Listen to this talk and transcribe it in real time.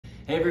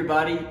Hey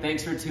everybody,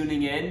 thanks for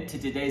tuning in to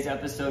today's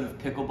episode of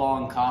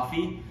Pickleball and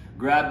Coffee.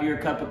 Grab your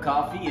cup of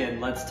coffee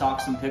and let's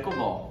talk some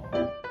pickleball.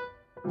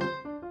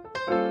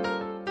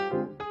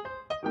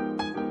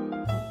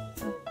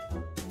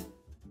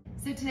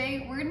 So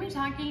today we're going to be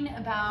talking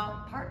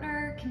about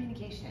partner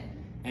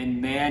communication. And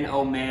man,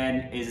 oh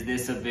man, is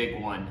this a big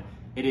one.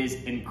 It is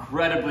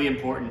incredibly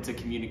important to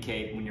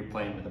communicate when you're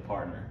playing with a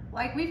partner.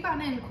 Like, we've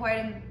gotten in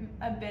quite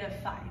a bit of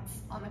fights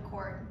on the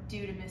court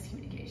due to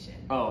miscommunication.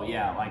 Oh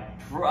yeah, like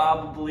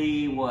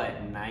probably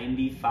what,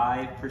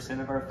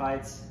 95% of our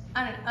fights?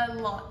 I don't know,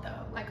 a lot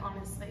though, like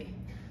honestly.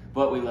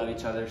 But we love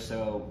each other,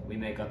 so we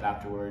make up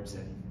afterwards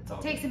and it's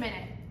all good. Takes a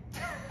minute.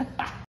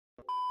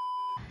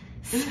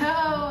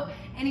 So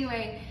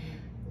anyway,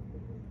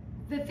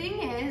 the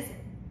thing is,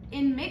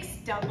 in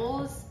mixed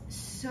doubles,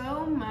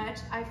 so much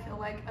I feel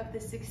like of the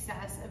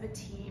success of a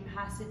team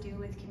has to do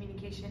with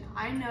communication.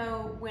 I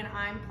know when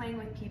I'm playing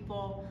with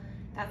people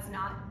that's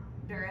not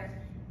Barrett,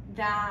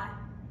 that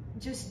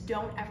just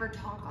don't ever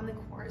talk on the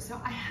court. So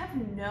I have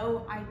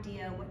no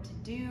idea what to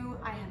do.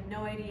 I have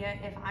no idea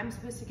if I'm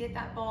supposed to get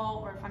that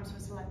ball or if I'm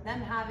supposed to let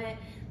them have it.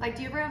 Like,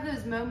 do you ever have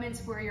those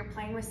moments where you're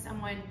playing with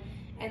someone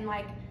and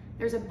like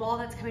there's a ball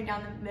that's coming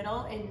down the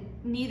middle and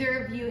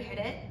neither of you hit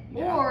it?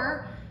 Yeah.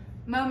 Or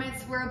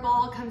moments where a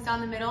ball comes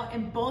down the middle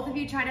and both of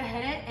you try to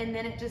hit it and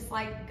then it just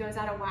like goes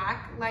out of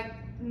whack? Like,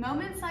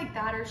 moments like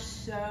that are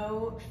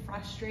so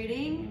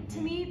frustrating to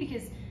me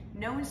because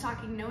no one's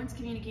talking, no one's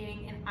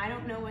communicating, and I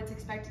don't know what's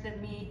expected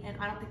of me, and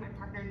I don't think my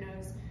partner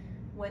knows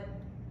what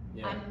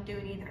I'm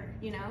doing either,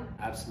 you know?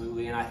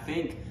 Absolutely, and I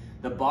think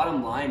the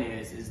bottom line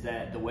is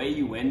that the way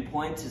you win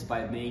points is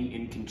by being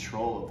in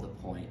control of the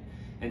point.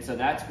 And so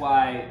that's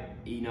why,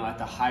 you know, at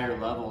the higher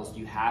levels,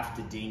 you have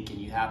to dink and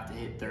you have to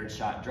hit third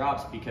shot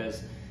drops,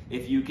 because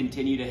if you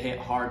continue to hit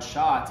hard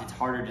shots, it's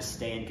harder to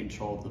stay in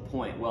control of the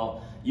point.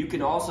 Well, you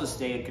can also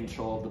stay in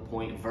control of the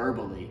point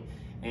verbally.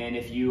 And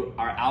if you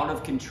are out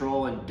of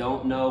control and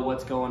don't know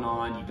what's going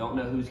on, you don't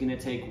know who's gonna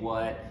take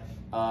what,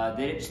 then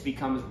it just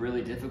becomes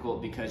really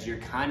difficult because you're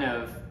kind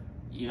of,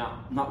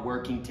 not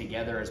working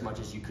together as much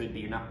as you could be.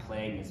 You're not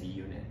playing as a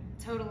unit.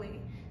 Totally.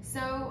 So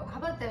how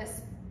about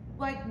this?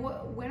 Like,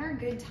 when are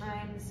good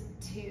times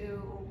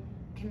to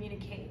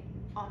communicate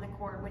on the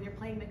court when you're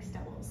playing mixed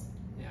doubles?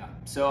 Yeah.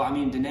 So, I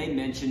mean, Danae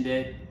mentioned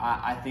it.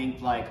 I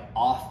think, like,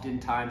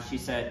 oftentimes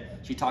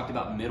she talked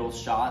about middle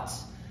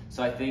shots.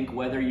 So I think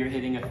whether you're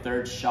hitting a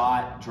third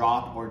shot,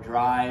 drop, or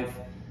drive,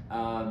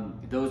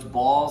 those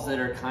balls that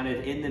are kind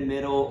of in the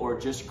middle or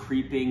just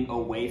creeping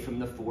away from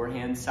the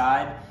forehand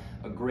side,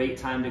 a great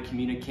time to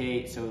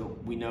communicate so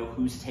we know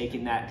who's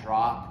taking that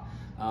drop.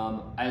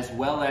 As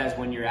well as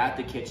when you're at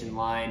the kitchen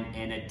line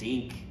and a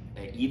dink,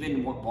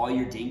 even while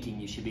you're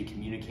dinking, you should be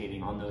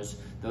communicating on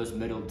those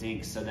middle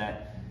dinks so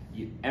that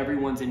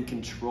everyone's in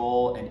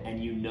control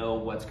and you know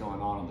what's going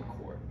on the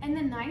court. And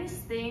the nice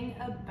thing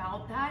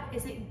about that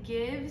is it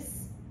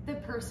gives the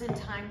person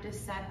time to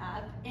set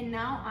up. And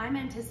now I'm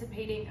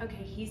anticipating,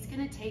 okay, he's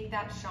gonna take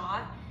that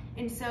shot.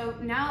 And so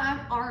now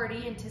I'm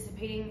already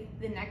anticipating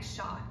the next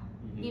shot.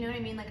 You know what I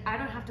mean? Like, I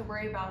don't have to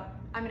worry about,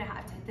 I'm gonna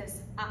have to hit this.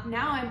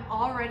 Now I'm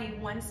already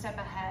one step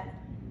ahead.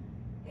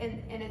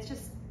 And it's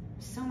just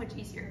so much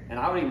easier. And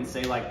I would even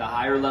say, like, the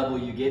higher level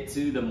you get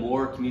to, the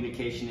more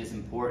communication is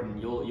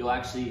important. You'll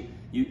actually,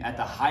 at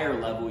the higher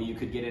level, you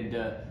could get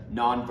into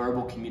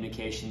nonverbal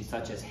communication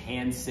such as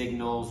hand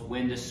signals,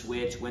 when to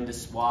switch, when to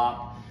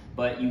swap.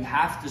 But you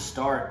have to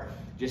start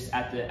just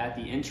at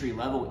the entry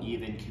level,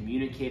 even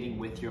communicating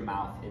with your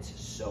mouth. It's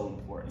so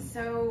important.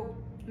 So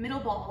middle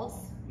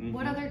balls.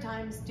 What other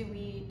times do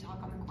we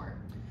talk on the court?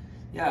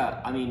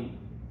 Yeah, I mean,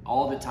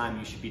 all the time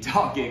you should be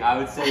talking. I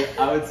would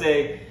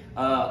say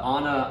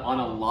on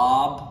a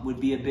lob would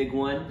be a big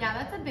one. Yeah,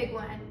 that's a big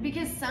one,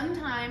 because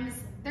sometimes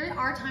there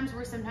are times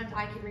where sometimes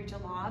I can reach a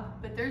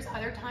lob, but there's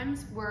other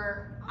times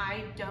where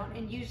I don't,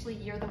 and usually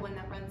you're the one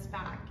that runs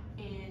back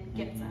and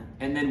gets them.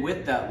 And then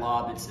with that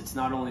lob, it's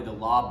not only the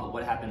lob, but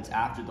what happens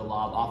after the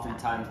lob.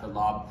 Oftentimes the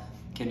lob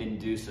can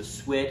induce a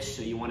switch,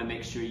 so you want to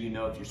make sure you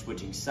know if you're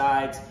switching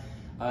sides.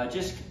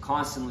 Just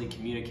constantly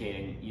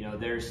communicating. You know,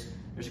 there's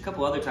a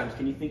couple other times.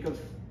 Can you think of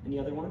any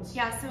other ones?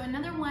 Yeah, so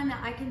another one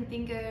that I can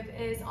think of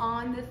is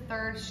on the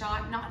third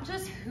shot, not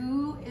just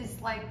who is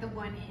like the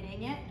one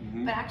hitting it,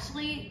 but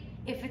actually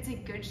if it's a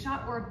good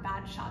shot or a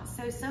bad shot.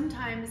 So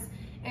sometimes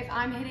if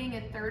I'm hitting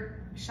a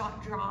third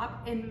shot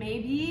drop and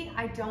maybe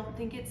I don't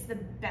think it's the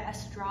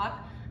best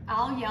drop,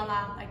 I'll yell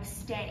out like,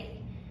 stay.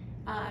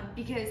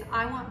 Because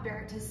I want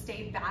Barrett to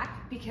stay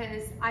back,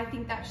 because I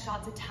think that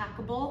shot's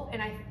attackable,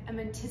 and I'm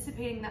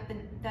anticipating that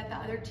the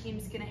other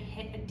team's gonna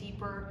hit a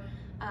deeper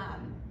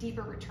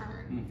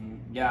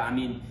return. Yeah, I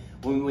mean,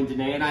 when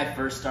Danae and I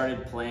first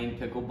started playing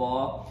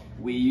pickleball,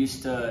 we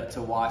used to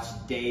watch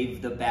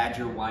Dave the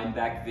Badger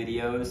Wineback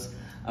videos.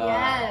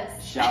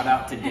 Yes. Shout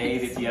out to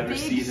Dave if you ever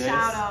see this.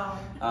 Shout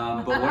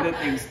out. But one of the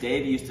things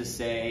Dave used to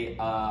say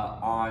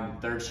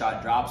on third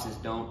shot drops is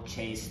don't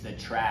chase the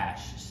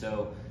trash.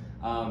 So,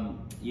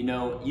 you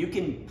know, you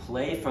can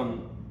play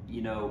from,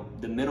 you know,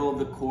 the middle of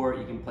the court,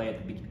 you can play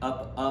at the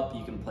up,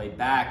 you can play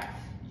back.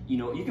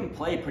 you can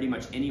play pretty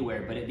much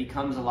anywhere, but it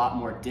becomes a lot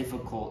more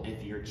difficult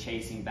if you're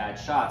chasing bad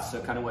shots.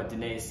 So kind of what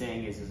Danae is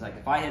saying is like,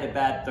 if I hit a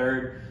bad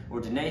third or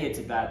Danae hits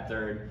a bad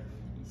third,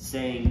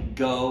 saying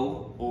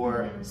go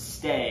or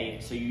stay,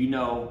 so you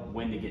know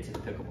when to get to the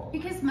pickleball.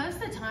 Because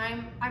most of the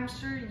time, I'm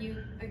sure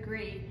you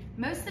agree,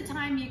 most of the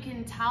time you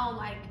can tell,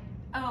 like,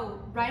 oh,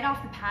 right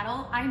off the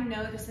paddle, I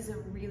know this is a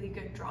really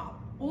good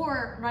drop.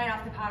 Or right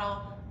off the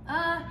paddle,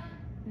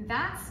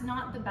 that's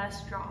not the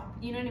best drop.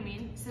 You know what I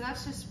mean? So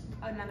that's just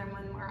another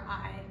one where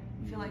I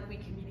feel like we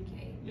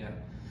communicate. Yeah.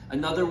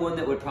 Another one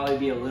that would probably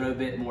be a little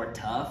bit more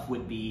tough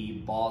would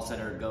be balls that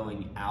are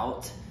going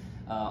out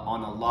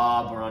on a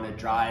lob or on a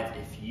drive.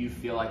 If you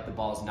feel like the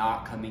ball's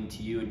not coming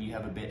to you and you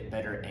have a bit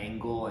better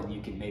angle and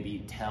you can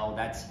maybe tell,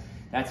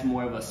 that's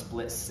more of a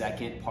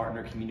split-second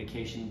partner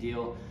communication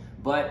deal.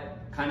 But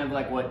kind of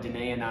like what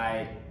Danae and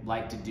I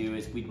like to do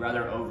is we'd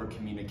rather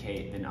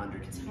over-communicate than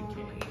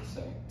under-communicate.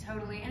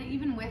 Totally. And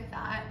even with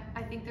that,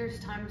 I think there's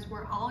times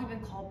where I'll even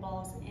call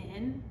balls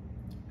in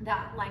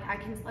that, like, I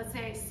can, let's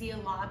say I see a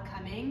lob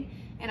coming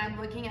and I'm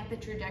looking at the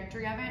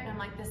trajectory of it and I'm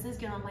like, this is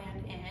gonna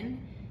land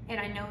in, and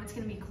I know it's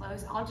gonna be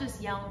close. I'll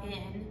just yell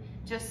in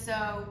just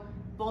so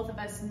both of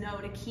us know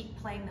to keep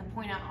playing the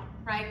point out,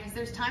 right? Because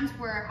there's times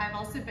where I've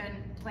also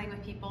been playing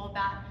with people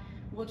that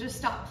will just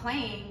stop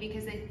playing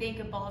because they think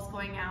a ball's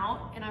going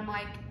out, and I'm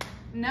like,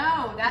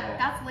 no,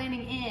 that's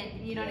landing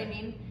in, you know what I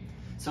mean?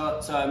 So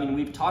I mean,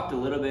 we've talked a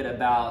little bit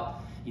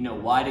about,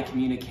 why to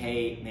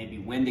communicate, maybe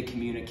when to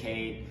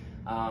communicate,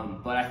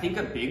 but I think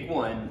a big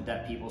one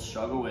that people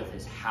struggle with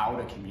is how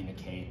to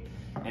communicate.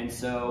 And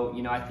so,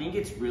 I think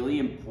it's really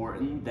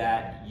important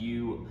that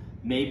you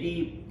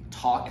maybe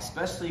talk,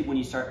 especially when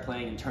you start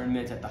playing in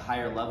tournaments at the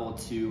higher level,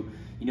 to,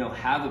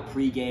 have a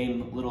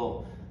pregame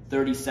little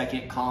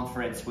 30-second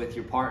conference with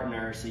your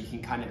partner so you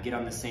can kind of get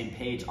on the same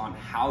page on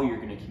how you're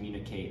going to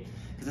communicate.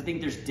 Because I think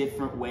there's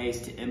different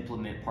ways to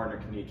implement partner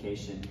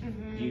communication.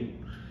 Do you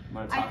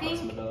want to talk about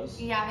some of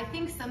those? Yeah, I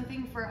think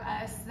something for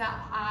us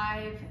that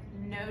I've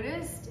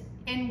noticed,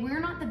 and we're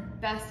not the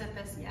best at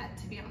this yet,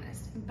 to be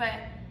honest, but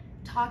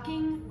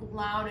talking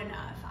loud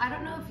enough. I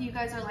don't know if you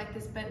guys are like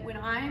this, but when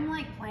I'm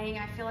like playing,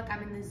 I feel like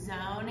I'm in the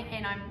zone,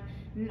 and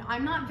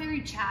I'm not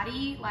very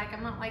chatty. Like,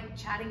 I'm not like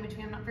chatting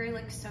between, I'm not very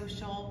like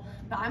social,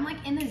 but I'm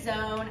like in the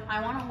zone.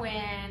 I want to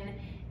win,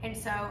 and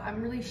so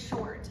I'm really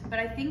short, but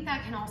I think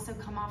that can also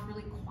come off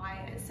really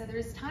quiet. So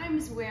there's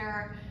times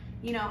where,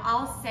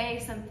 I'll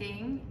say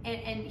something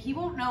and he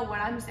won't know what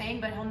I'm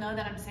saying, but he'll know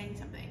that I'm saying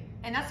something,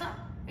 and that's not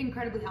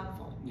incredibly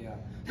helpful. Yeah.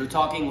 So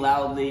talking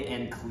loudly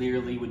and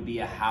clearly would be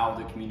a how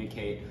to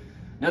communicate.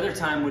 Another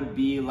time would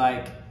be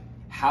like,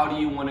 how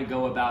do you want to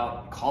go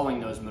about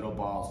calling those middle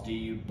balls? Do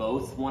you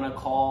both want to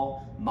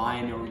call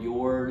mine or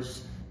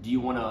yours? Do you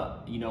want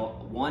to,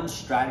 one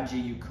strategy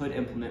you could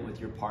implement with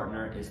your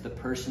partner is the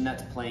person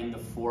that's playing the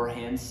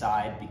forehand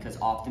side, because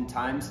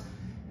oftentimes,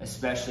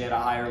 especially at a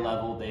higher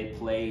level, they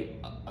play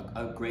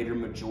a greater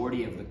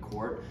majority of the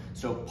court.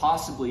 So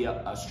possibly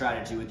a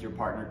strategy with your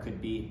partner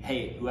could be,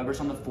 hey, whoever's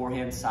on the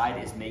forehand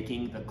side is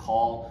making the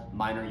call,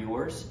 mine or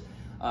yours.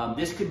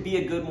 This could be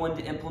a good one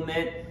to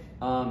implement,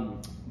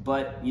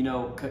 but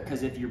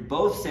because if you're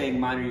both saying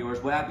mine or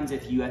yours, what happens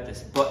if you at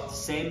the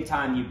same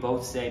time you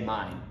both say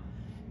mine?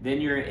 Then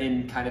you're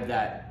in kind of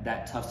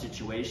that tough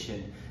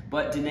situation.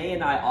 But Danae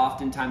and I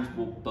oftentimes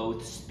will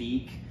both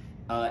speak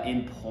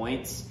in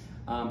points,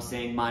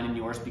 saying mine and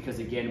yours, because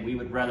again, we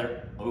would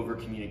rather over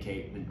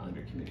communicate than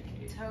under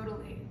communicate.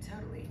 Totally.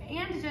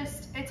 And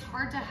just, it's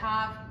hard to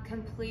have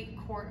complete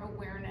court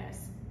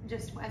awareness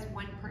just as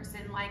one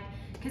person, like,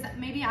 because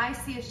maybe I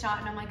see a shot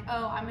and I'm like,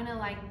 oh, I'm gonna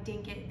like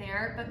dink it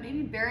there, but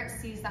maybe Barrett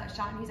sees that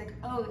shot and he's like,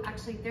 oh,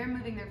 actually they're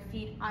moving their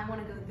feet, I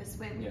want to go this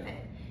way with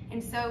it.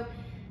 And so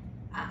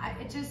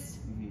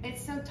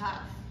it's so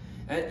tough.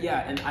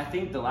 And I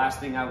think the last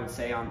thing I would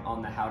say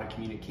on the how to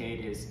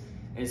communicate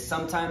is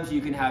sometimes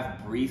you can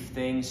have brief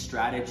things,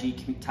 strategy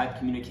type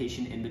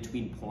communication in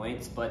between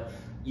points, but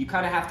you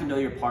kind of have to know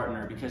your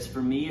partner, because for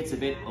me it's a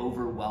bit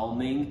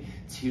overwhelming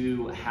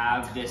to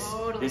have this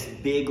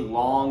big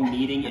long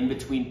meeting in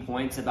between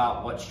points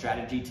about what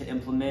strategy to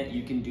implement.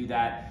 You can do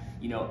that,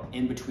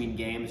 in between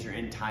games or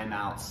in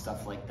timeouts,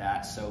 stuff like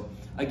that. So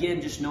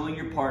again, just knowing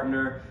your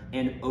partner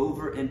and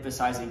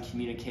overemphasizing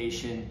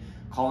communication,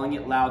 calling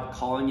it loud,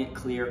 calling it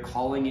clear,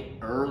 calling it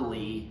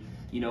early,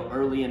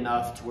 early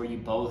enough to where you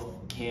both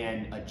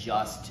can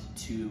adjust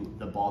to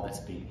the ball that's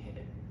being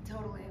hit.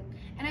 Totally.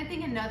 And I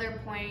think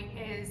another point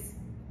is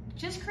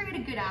just create a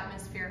good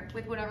atmosphere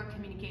with whatever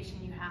communication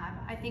you have.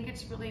 I think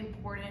it's really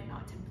important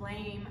not to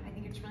blame. I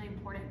think it's really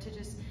important to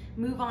just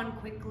move on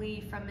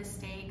quickly from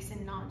mistakes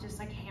and not just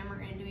like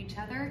hammer into each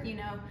other.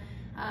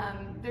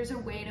 There's a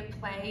way to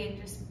play and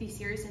just be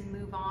serious and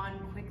move on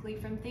quickly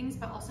from things,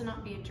 but also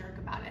not be a jerk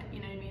about it.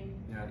 You know what I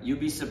mean? Yeah. You'd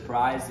be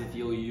surprised if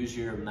you'll use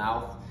your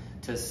mouth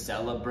to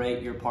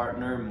celebrate your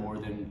partner more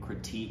than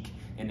critique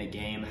in a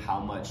game how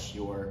much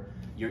your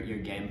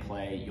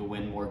gameplay, you'll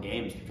win more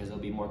games because they'll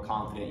be more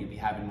confident, you'll be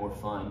having more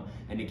fun.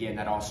 And again,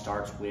 that all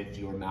starts with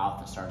your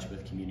mouth, it starts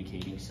with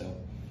communicating. So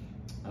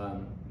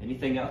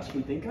Anything else you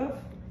can think of?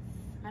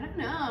 I don't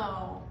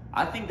know.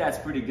 I think that's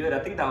pretty good. I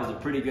think that was a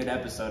pretty good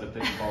episode of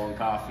Pickleball and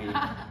Coffee,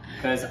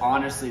 because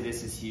honestly,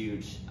 this is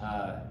huge.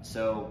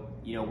 So,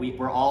 you know,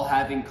 we're all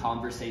having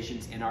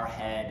conversations in our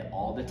head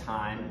all the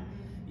time,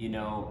 you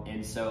know,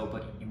 and so,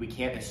 but we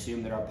can't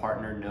assume that our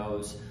partner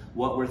knows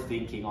what we're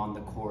thinking on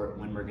the court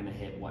when we're gonna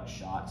hit what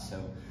shot.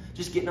 So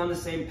just getting on the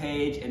same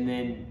page, and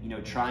then, you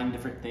know, trying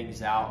different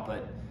things out,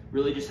 but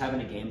really just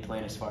having a game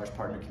plan as far as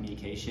partner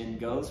communication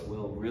goes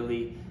will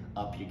really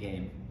up your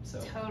game.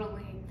 So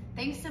Totally.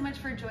 Thanks so much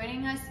for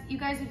joining us. You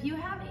guys, if you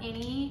have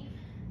any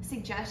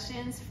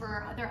suggestions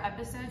for other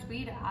episodes,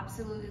 we'd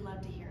absolutely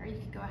love to hear. You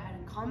can go ahead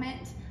and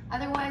comment.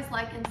 Otherwise,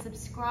 like and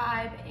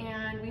subscribe,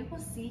 and we will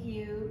see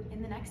you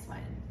in the next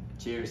one.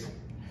 cheers.